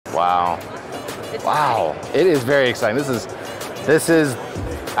wow. Wow, it is very exciting. This is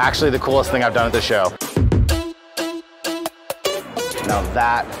actually the coolest thing I've done at the show. Now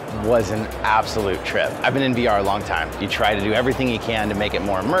that was an absolute trip. I've been in VR a long time. You try to do everything you can to make it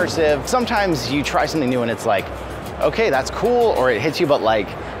more immersive. Sometimes you try something new and it's like, okay, that's cool, or it hits you, but like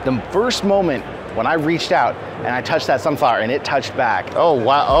the first moment when I reached out and I touched that sunflower and it touched back, oh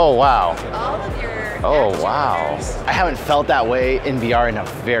wow, oh wow. All of your wow. I haven't felt that way in VR in a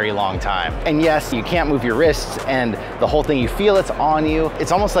very long time. And yes, you can't move your wrists and the whole thing, you feel it's on you.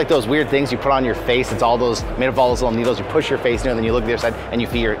 It's almost like those weird things you put on your face. It's all those, made of all those little needles. You push your face in and then you look at the other side and you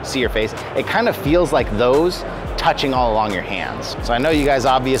see your face. It kind of feels like those touching all along your hands. So I know you guys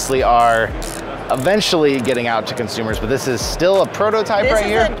obviously are eventually getting out to consumers, but this is still a prototype right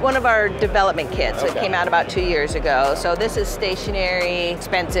here? This is one of our development kits. It came out about 2 years ago. So this is stationary,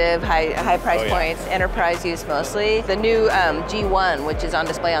 expensive, high price points, enterprise use mostly. The new G1, which is on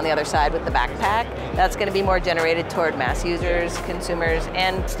display on the other side with the backpack, that's going to be more generated toward mass users, consumers,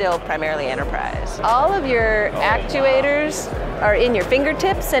 and still primarily enterprise. All of your actuators are in your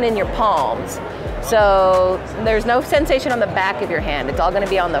fingertips and in your palms. So there's no sensation on the back of your hand. It's all going to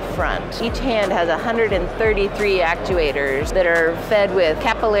be on the front. Each hand has 133 actuators that are fed with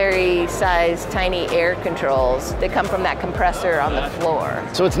capillary-sized tiny air controls that come from that compressor on the floor.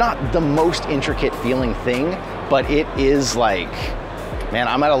 So it's not the most intricate feeling thing, but it is like, man,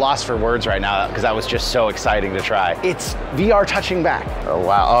 I'm at a loss for words right now because that was just so exciting to try. It's VR touching back. Oh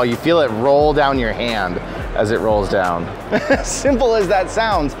wow, oh, you feel it roll down your hand as it rolls down. Simple as that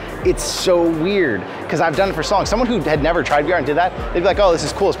sounds, it's so weird because I've done it for so long. Someone who had never tried VR and did that, they'd be like, oh, this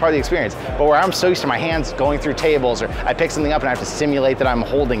is cool, it's part of the experience. But where I'm so used to my hands going through tables, or I pick something up and I have to simulate that I'm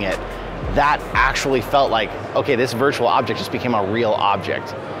holding it, that actually felt like, okay, this virtual object just became a real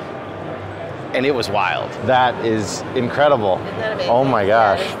object. And it was wild. That is incredible. Isn't that amazing? Oh my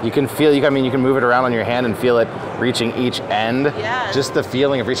gosh. You can feel, you can move it around on your hand and feel it reaching each end. Yeah. Just the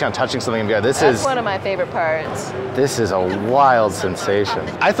feeling of reaching out and touching something in VR. That's one of my favorite parts. This is a wild sensation.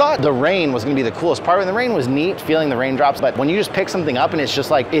 I thought the rain was gonna be the coolest part, and the rain was neat, feeling the raindrops, but when you just pick something up and it's just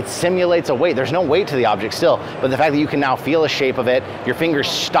like, it simulates a weight. There's no weight to the object still, but the fact that you can now feel the shape of it, your fingers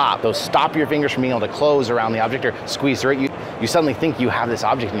stop. Those stop your fingers from being able to close around the object or squeeze through it. You suddenly think you have this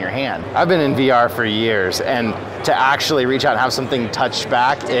object in your hand. I've been in VR for years, and to actually reach out and have something touch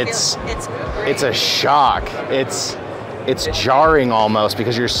back, it's a shock. It's jarring almost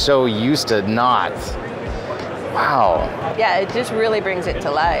because you're so used to not. Wow. Yeah, it just really brings it to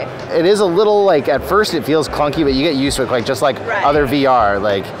life. It is a little like, at first it feels clunky, but you get used to it, like just like other VR.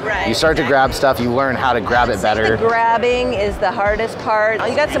 Like you start to grab stuff, you learn how to grab it better. The grabbing is the hardest part.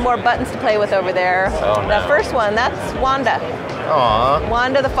 You got some more buttons to play with over there. Oh, no. The first one, that's Wanda. Aww.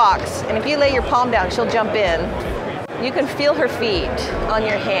 Wanda the fox. And if you lay your palm down, she'll jump in. You can feel her feet on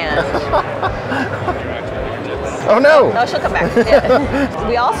your hand. Oh no! Oh, she'll come back. Yeah.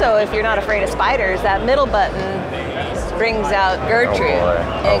 We also, if you're not afraid of spiders, that middle button brings out Gertrude.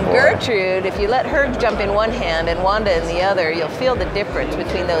 And Gertrude, if you let her jump in one hand and Wanda in the other, you'll feel the difference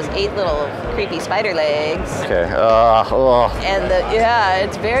between those 8 little creepy spider legs. Okay. And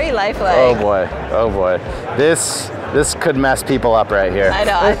it's very lifelike. Oh boy. Oh boy. This could mess people up right here. I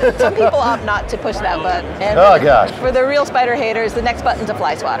know. Some people opt not to push that button. And oh gosh. For the real spider haters, the next button's a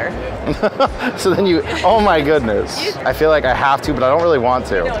fly swatter. So then oh my goodness. I feel like I have to, but I don't really want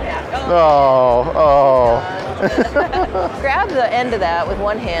to. You don't have to. Oh. Grab the end of that with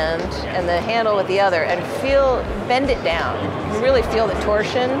one hand and the handle with the other and bend it down. You really feel the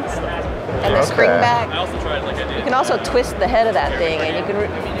torsion and the spring back. You can also twist the head of that thing and you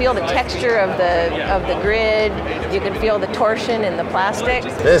can feel the texture of the grid. You can feel the torsion in the plastic.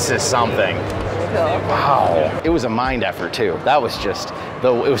 This is something. Cool. Wow. It was a mind effort too. That was just, it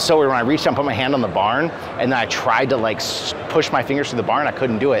was so weird when I reached out and put my hand on the barn and then I tried to like push my fingers through the barn, I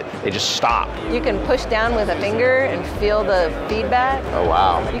couldn't do it. They just stopped. You can push down with a finger and feel the feedback. Oh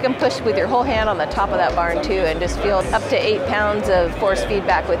wow. You can push with your whole hand on the top of that barn too and just feel up to 8 pounds of force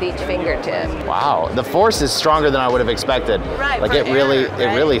feedback with each fingertip. Wow. The force is stronger than I would have expected. Right. Like it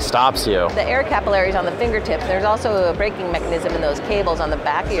really stops you. The air capillaries on the fingertips, there's also a braking mechanism in those cables on the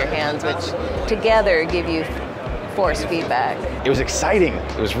back of your hands which together give you force feedback. It was exciting.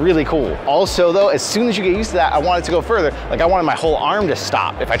 It was really cool. Also though, as soon as you get used to that, I wanted to go further. Like I wanted my whole arm to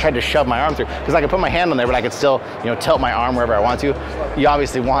stop if I tried to shove my arm through, because I could put my hand on there, but I could still, tilt my arm wherever I want to. You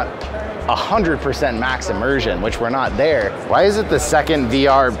obviously want 100% max immersion, which we're not there. Why is it the second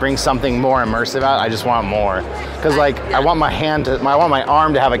VR brings something more immersive out? I just want more. Because like, I want my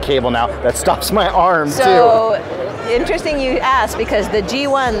arm to have a cable now that stops my arm too. interesting you asked, because the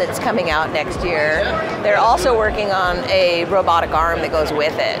G1 that's coming out next year, they're also working on a robotic arm that goes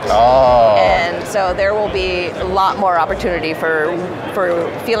with it. Oh. And so there will be a lot more opportunity for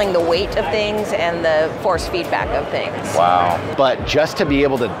feeling the weight of things and the force feedback of things. Wow. But just to be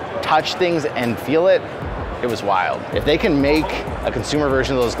able to touch things and feel it, it was wild. If they can make a consumer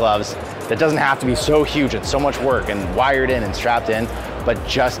version of those gloves that doesn't have to be so huge and so much work and wired in and strapped in, but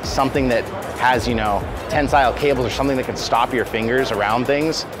just something that has, you know, tensile cables or something that can stop your fingers around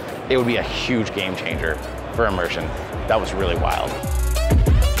things, it would be a huge game changer for immersion. That was really wild.